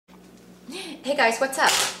Hey guys, what's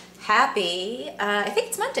up? Happy, I think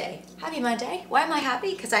it's Monday. Happy Monday. Why am I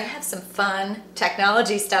happy? Because I have some fun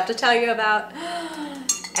technology stuff to tell you about.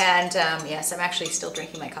 And yes, I'm actually still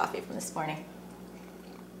drinking my coffee from this morning.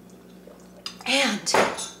 And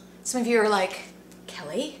some of you are like,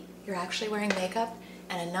 Kelly, you're actually wearing makeup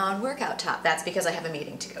and a non-workout top. That's because I have a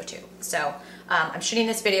meeting to go to. So I'm shooting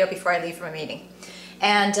this video before I leave from a meeting.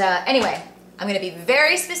 And anyway, I'm going to be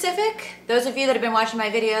very specific. Those of you that have been watching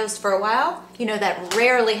my videos for a while, you know that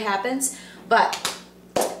rarely happens, but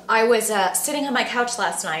I was sitting on my couch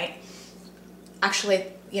last night. Actually,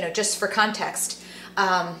 you know, just for context,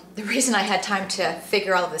 the reason I had time to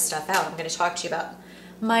figure all of this stuff out, I'm going to talk to you about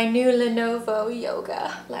my new Lenovo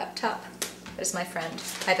yoga laptop. That is my friend,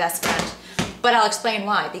 my best friend. But I'll explain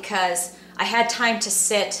why, because I had time to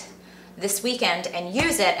sit this weekend and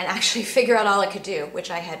use it and actually figure out all it could do,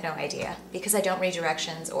 which I had no idea because I don't read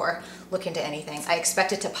directions or look into anything. I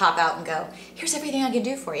expect it to pop out and go, here's everything I can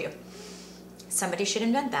do for you. Somebody should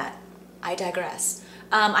invent that. I digress.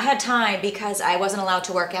 I had time because I wasn't allowed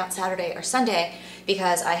to work out Saturday or Sunday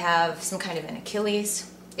because I have some kind of an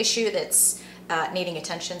Achilles issue that's needing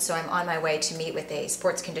attention, so I'm on my way to meet with a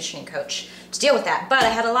sports conditioning coach to deal with that. But I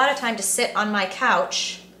had a lot of time to sit on my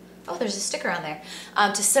couch. Oh, there's a sticker on there.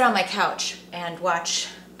 To sit on my couch and watch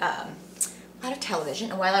a lot of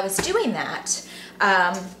television. And while I was doing that,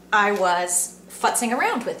 I was futzing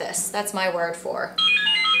around with this. That's my word for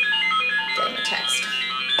getting a text.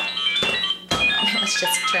 Let's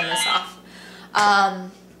just turn this off.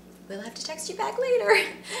 We'll have to text you back later.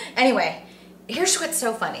 Anyway, here's what's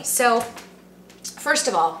so funny. So, first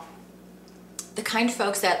of all, the kind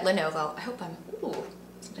folks at Lenovo, I hope I'm, ooh,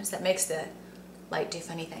 sometimes that makes the light do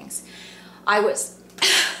funny things. I was,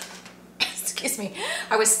 excuse me,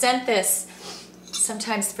 I was sent this.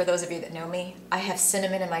 Sometimes, for those of you that know me, I have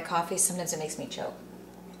cinnamon in my coffee. Sometimes it makes me choke.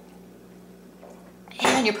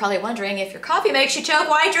 And you're probably wondering, if your coffee makes you choke,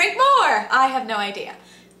 why drink more? I have no idea.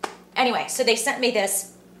 Anyway, so they sent me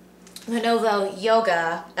this Lenovo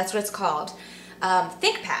Yoga, that's what it's called,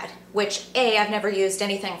 ThinkPad, which A, I've never used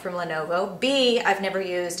anything from Lenovo, B, I've never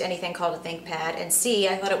used anything called a ThinkPad, and C,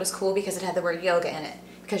 I thought it was cool because it had the word yoga in it,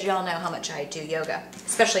 because y'all know how much I do yoga,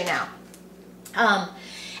 especially now.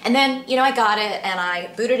 And then, you know, I got it and I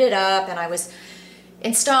booted it up and I was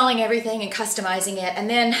installing everything and customizing it, and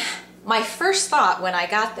then my first thought when I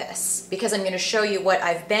got this, because I'm going to show you what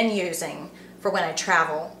I've been using for when I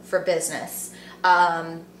travel for business,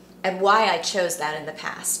 and why I chose that in the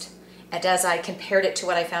past. And as I compared it to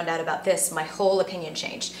what I found out about this, my whole opinion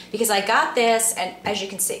changed. Because I got this, and as you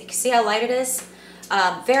can see how light it is?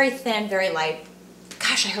 Very thin, very light.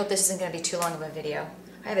 Gosh, I hope this isn't going to be too long of a video.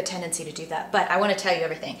 I have a tendency to do that, but I want to tell you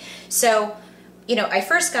everything. So, you know, I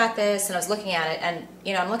first got this, and I was looking at it, and,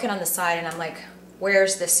 you know, I'm looking on the side, and I'm like,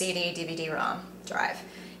 where's the CD, DVD, ROM drive?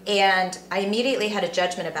 And I immediately had a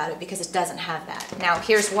judgment about it because it doesn't have that. Now,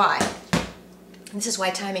 here's why. This is why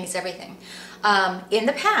timing is everything. In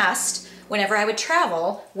the past, whenever I would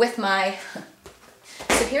travel with my,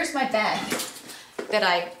 so here's my bag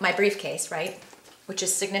that my briefcase, right? Which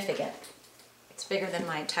is significant. It's bigger than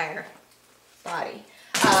my entire body.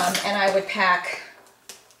 And I would pack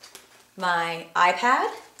my iPad,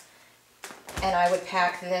 and I would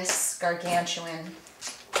pack this gargantuan,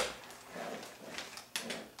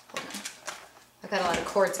 hold on, I've got a lot of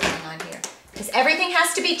cords going on here. Because everything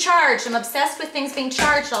has to be charged. I'm obsessed with things being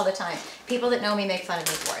charged all the time. People that know me make fun of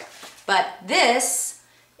me for it. But this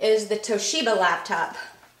is the Toshiba laptop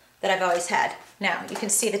that I've always had. Now, you can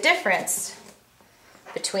see the difference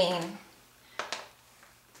between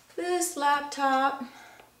this laptop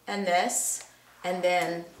and this, and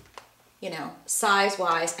then, you know,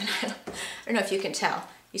 size-wise, and I don't know if you can tell.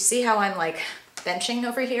 You see how I'm like benching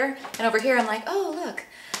over here? And over here I'm like, oh, look.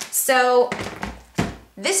 So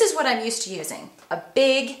this is what I'm used to using, a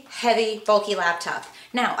big, heavy, bulky laptop.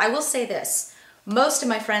 Now, I will say this. Most of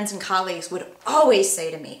my friends and colleagues would always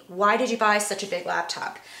say to me, why did you buy such a big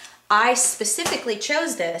laptop? I specifically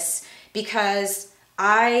chose this because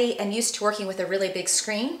I am used to working with a really big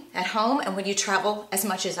screen at home, and when you travel as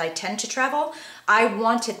much as I tend to travel, I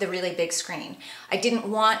wanted the really big screen. I didn't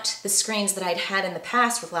want the screens that I'd had in the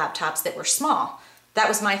past with laptops that were small. That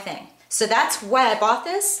was my thing. So that's why I bought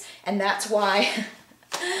this, and that's why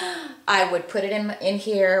I would put it in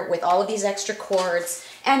here with all of these extra cords.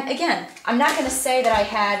 And again, I'm not going to say that I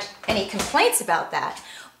had any complaints about that,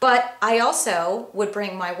 but I also would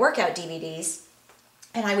bring my workout DVDs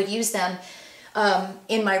and I would use them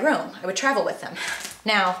in my room. I would travel with them.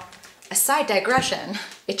 Now, a side digression,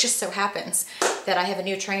 it just so happens that I have a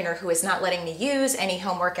new trainer who is not letting me use any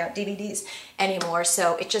home workout DVDs anymore,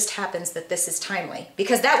 so it just happens that this is timely.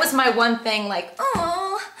 Because that was my one thing, like,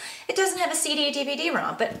 oh, it doesn't have a CD DVD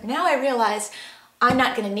ROM, but now I realize I'm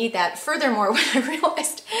not gonna need that. Furthermore, when I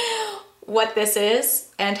realized what this is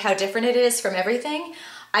and how different it is from everything,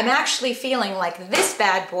 I'm actually feeling like this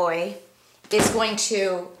bad boy is going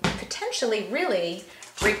to potentially really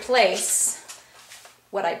replace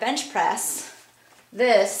what I bench press,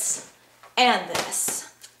 this, and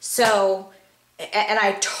this. So, and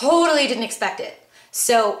I totally didn't expect it.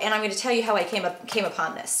 So, and I'm going to tell you how I came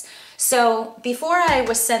upon this. So, before I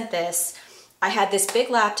was sent this, I had this big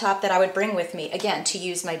laptop that I would bring with me, again, to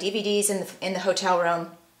use my DVDs in the hotel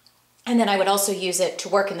room, and then I would also use it to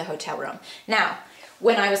work in the hotel room. Now,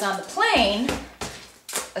 when I was on the plane,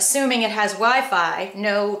 assuming it has Wi-Fi,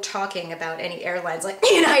 no talking about any airlines like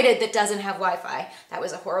United that doesn't have Wi-Fi. That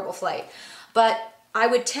was a horrible flight. But I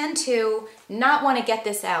would tend to not want to get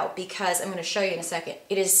this out because I'm going to show you in a second.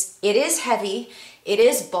 It is heavy, it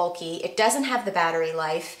is bulky, it doesn't have the battery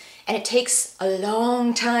life, and it takes a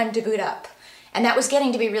long time to boot up. And that was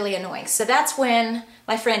getting to be really annoying. So that's when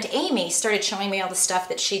my friend Amy started showing me all the stuff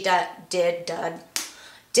that she did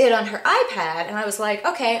on her iPad, and I was like,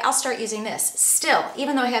 okay, I'll start using this. Still,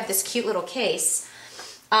 even though I have this cute little case,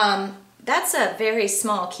 that's a very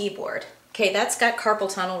small keyboard. Okay, that's got carpal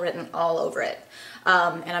tunnel written all over it.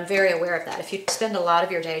 And I'm very aware of that. If you spend a lot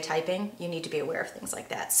of your day typing, you need to be aware of things like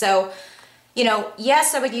that. So, you know,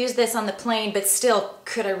 yes, I would use this on the plane, but still,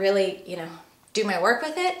 could I really, you know, do my work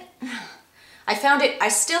with it? I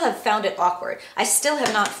still have found it awkward. I still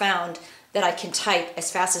have not found that I can type as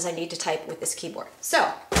fast as I need to type with this keyboard. So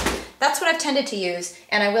that's what I've tended to use,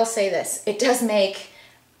 and I will say this, it does make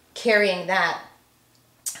carrying that,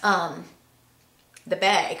 the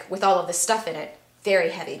bag with all of this stuff in it,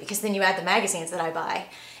 very heavy, because then you add the magazines that I buy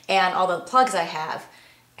and all the plugs I have,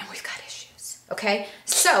 and we've got issues, okay?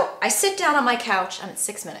 So I sit down on my couch, I'm at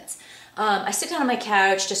 6 minutes, I sit down on my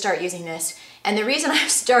couch to start using this, and the reason I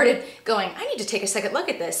started going, I need to take a second look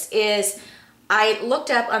at this, is I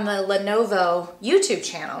looked up on the Lenovo YouTube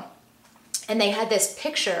channel, and they had this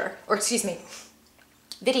picture, or excuse me,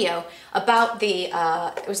 video about the,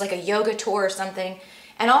 it was like a yoga tour or something,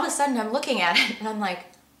 and all of a sudden I'm looking at it, and I'm like,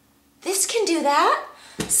 this can do that?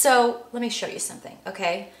 So let me show you something,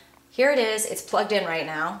 okay? Here it is, it's plugged in right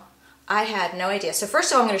now. I had no idea. So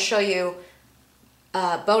first of all, I'm gonna show you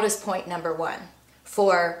bonus point number 1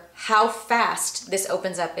 for how fast this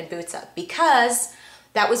opens up and boots up, because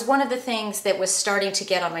that was one of the things that was starting to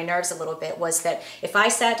get on my nerves a little bit, was that if I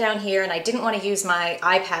sat down here and I didn't want to use my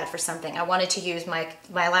iPad for something, I wanted to use my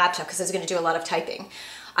laptop because I was going to do a lot of typing.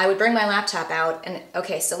 I would bring my laptop out and,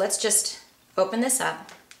 okay, so let's just open this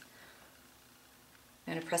up.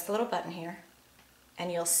 I'm going to press the little button here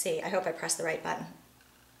and you'll see. I hope I pressed the right button.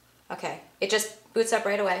 Okay, it just boots up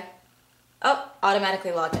right away. Oh,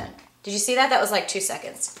 automatically logged in. Did you see that? That was like 2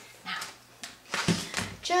 seconds. Now,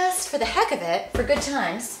 just for the heck of it, for good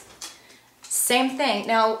times, same thing.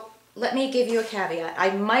 Now, let me give you a caveat.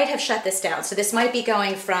 I might have shut this down, so this might be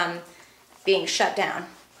going from being shut down.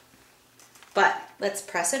 But let's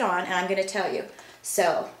press it on, and I'm going to tell you.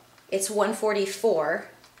 So, it's 1:44,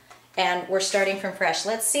 and we're starting from fresh.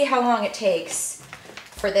 Let's see how long it takes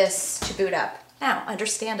for this to boot up. Now,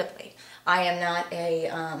 understandably, I am not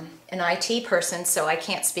an IT person, so I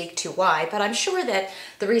can't speak to why, but I'm sure that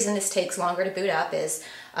the reason this takes longer to boot up is,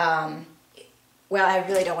 well, I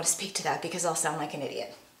really don't want to speak to that because I'll sound like an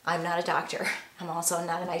idiot. I'm not a doctor. I'm also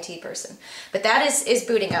not an IT person. But that is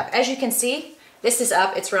booting up. As you can see, this is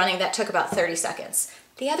up, it's running. That took about 30 seconds.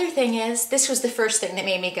 The other thing is, this was the first thing that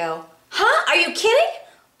made me go, huh? Are you kidding?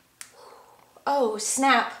 Oh,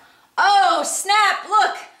 snap. Oh, snap,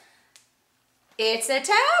 look. It's a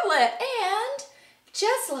tablet, and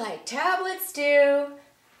just like tablets do,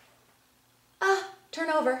 turn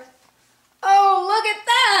over. Oh, look at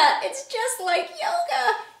that! It's just like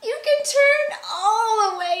yoga. You can turn all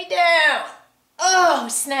the way down. Oh,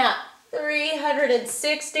 snap.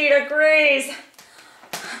 360 degrees.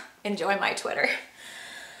 Enjoy my Twitter.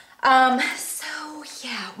 So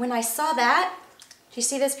yeah, when I saw that, do you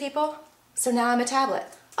see this, people? So now I'm a tablet.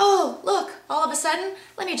 Oh, look, all of a sudden,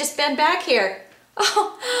 let me just bend back here.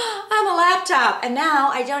 Oh, I'm a laptop, and now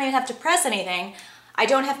I don't even have to press anything. I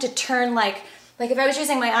don't have to turn like if I was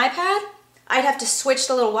using my iPad, I'd have to switch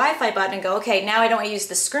the little Wi-Fi button and go, okay, now I don't want to use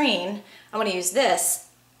the screen, I want to use this.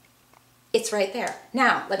 It's right there.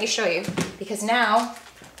 Now, let me show you, because now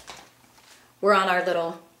we're on our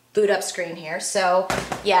little boot up screen here. So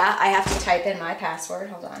yeah, I have to type in my password,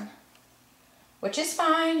 hold on. Which is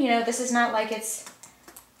fine, you know, this is not like it's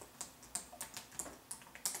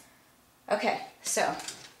Okay, so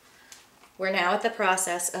we're now at the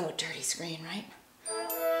process. Oh, dirty screen, right?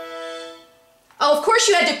 Oh, of course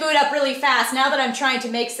you had to boot up really fast now that I'm trying to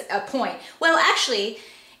make a point. Well, actually,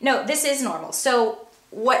 no, this is normal. So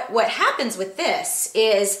what happens with this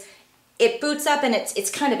is it boots up and it's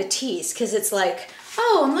kind of a tease because it's like,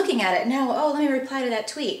 oh, I'm looking at it now. Oh, let me reply to that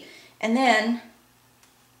tweet. And then,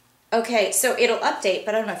 okay, so it'll update,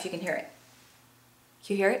 but I don't know if you can hear it.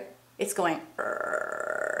 You hear it? It's going,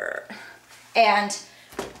 and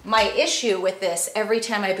my issue with this every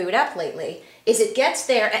time I boot up lately is it gets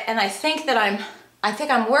there and I think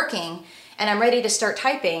I'm working and I'm ready to start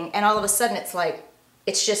typing and all of a sudden it's like,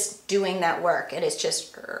 it's just doing that work and it's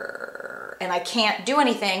just, and I can't do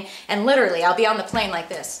anything and literally I'll be on the plane like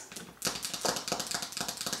this.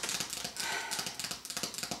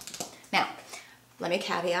 Now, let me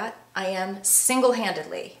caveat, I am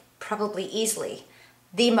single-handedly, probably easily,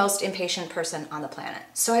 the most impatient person on the planet.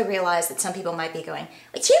 So I realize that some people might be going,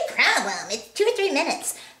 what's your problem? It's 2 or 3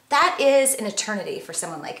 minutes. That is an eternity for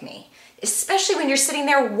someone like me, especially when you're sitting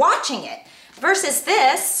there watching it. Versus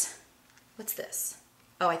this, what's this?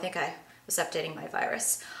 Oh, I think I was updating my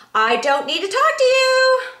virus. I don't need to talk to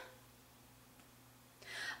you.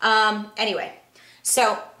 Anyway,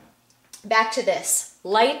 so back to this.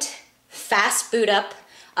 Light, fast boot up.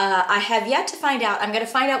 I have yet to find out, I'm gonna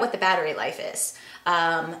find out what the battery life is.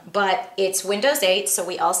 But it's Windows 8, so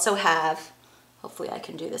we also have, hopefully I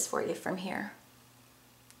can do this for you from here.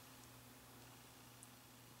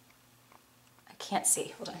 I can't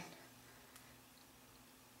see, hold on.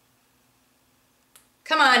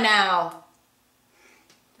 Come on now.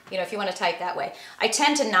 You know, if you want to type that way. I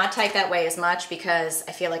tend to not type that way as much because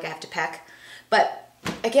I feel like I have to peck. But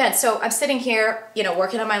again, so I'm sitting here, you know,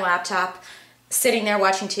 working on my laptop, sitting there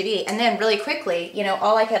watching TV, and then really quickly, you know,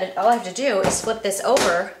 all I have to do is flip this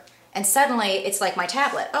over, and suddenly it's like my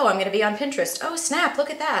tablet. Oh, I'm going to be on Pinterest. Oh, snap, look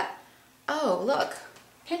at that. Oh, look,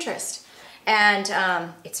 Pinterest. And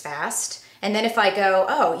it's fast. And then if I go,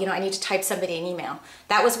 oh, you know, I need to type somebody an email.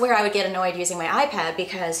 That was where I would get annoyed using my iPad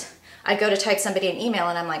because I'd go to type somebody an email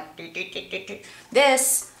and I'm like,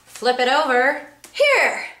 this, flip it over,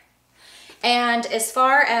 here. And as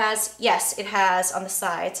far as, yes, it has on the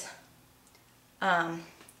sides,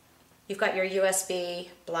 you've got your USB,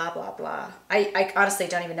 blah, blah, blah. I honestly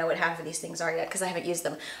don't even know what half of these things are yet because I haven't used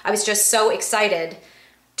them. I was just so excited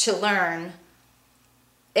to learn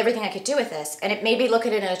everything I could do with this, and it made me look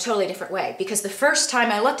at it in a totally different way because the first time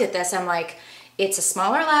I looked at this, I'm like, it's a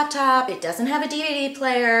smaller laptop, it doesn't have a DVD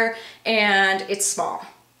player, and it's small.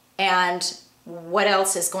 And what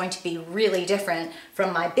else is going to be really different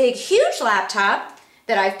from my big, huge laptop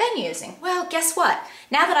that I've been using? Well, guess what?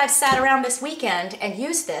 Now that I've sat around this weekend and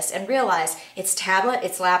used this and realized it's tablet,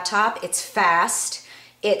 it's laptop, it's fast,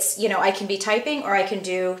 it's, you know, I can be typing or I can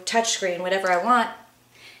do touchscreen, whatever I want,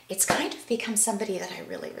 it's kind of become somebody that I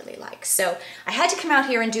really, really like. So I had to come out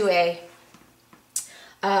here and do a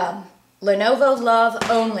Lenovo Love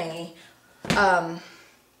Only,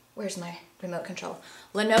 where's my remote control?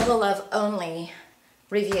 Lenovo Love Only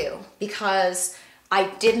review because I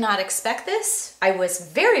did not expect this. I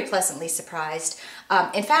was very pleasantly surprised.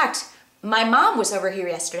 In fact, my mom was over here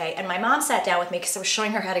yesterday and my mom sat down with me because I was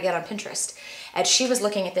showing her how to get on Pinterest. And she was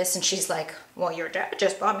looking at this and she's like, well, your dad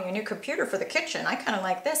just bought me a new computer for the kitchen. I kind of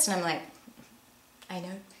like this. And I'm like, I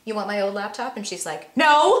know. You want my old laptop? And she's like,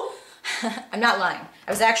 no. I'm not lying.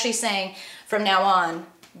 I was actually saying from now on,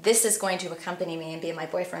 this is going to accompany me and be my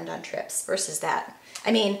boyfriend on trips versus that.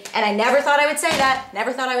 I mean, and I never thought I would say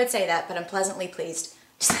that, but I'm pleasantly pleased.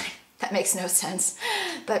 That makes no sense,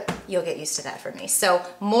 but you'll get used to that from me. So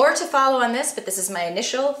more to follow on this, but this is my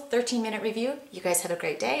initial 13-minute review. You guys have a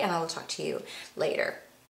great day, and I will talk to you later.